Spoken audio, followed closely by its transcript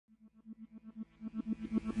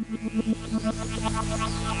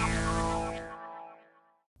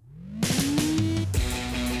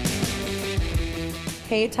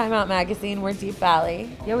Hey, Time Out Magazine, we're Deap Valley.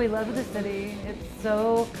 Yeah, we love the city. It's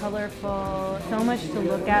so colorful, so much to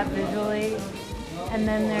look at visually. And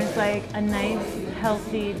then there's like a nice,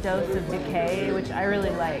 healthy dose of decay, which I really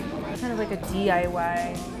like. It's kind of like a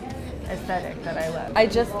DIY aesthetic that I love. I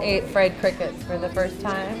just ate fried crickets for the first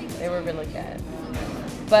time. They were really good.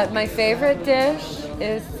 But my favorite dish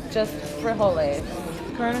is just frijoles.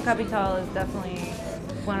 Corona Capital is definitely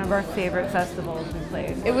one of our favorite festivals we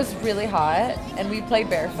played. It was really hot, and we played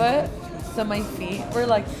barefoot, so my feet were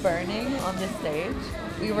like burning on the stage.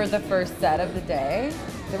 We were the first set of the day.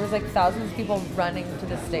 There was like thousands of people running to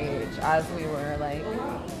the stage as we were like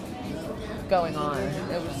going on.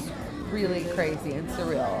 It was really crazy and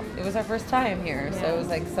surreal. It was our first time here, so it was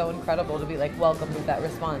like so incredible to be like welcomed with that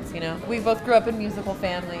response, you know? We both grew up in musical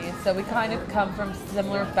families, so we kind of come from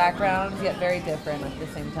similar backgrounds, yet very different at the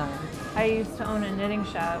same time. I used to own a knitting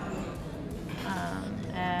shop,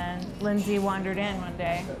 and Lindsay wandered in one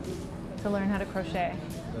day to learn how to crochet.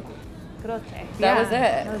 That was it.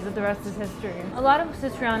 That was it. The rest is history. A lot of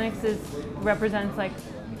histrionics represents like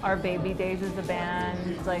our baby days as a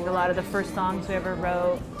band. It's like a lot of the first songs we ever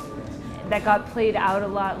wrote that got played out a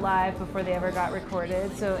lot live before they ever got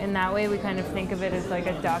recorded. So in that way, we kind of think of it as like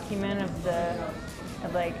a document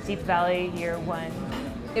of like Deap Valley year one.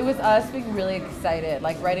 It was us being really excited,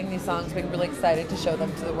 like writing these songs, being really excited to show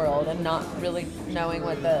them to the world and not really knowing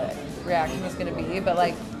what the reaction was going to be. But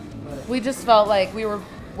like, we just felt like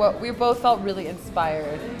we both felt really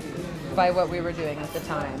inspired by what we were doing at the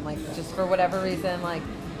time. Like just for whatever reason, like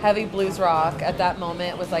heavy blues rock at that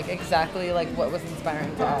moment was like exactly like what was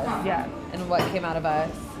inspiring to us. Yeah. And what came out of us.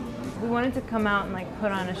 We wanted to come out and like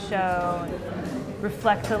put on a show, and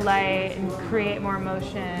reflect the light and create more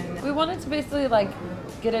emotion. We wanted to basically like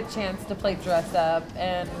get a chance to play dress up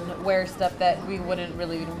and wear stuff that we wouldn't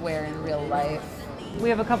really wear in real life. We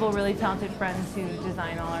have a couple of really talented friends who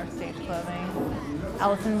design all our stage clothing.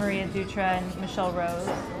 Allison Maria Dutra and Michelle Rose.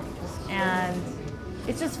 And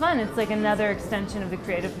it's just fun. It's like another extension of the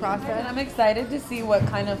creative process. And I'm excited to see what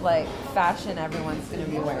kind of like fashion everyone's going to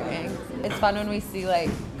be wearing. It's fun when we see like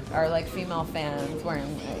our like female fans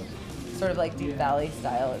wearing like sort of like Deap Valley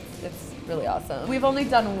style. It's really awesome. We've only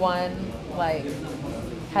done one like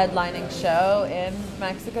headlining show in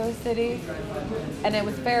Mexico City, and it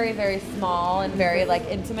was very, very small and very like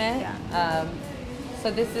intimate. Yeah. So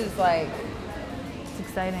this is like, it's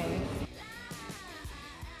exciting.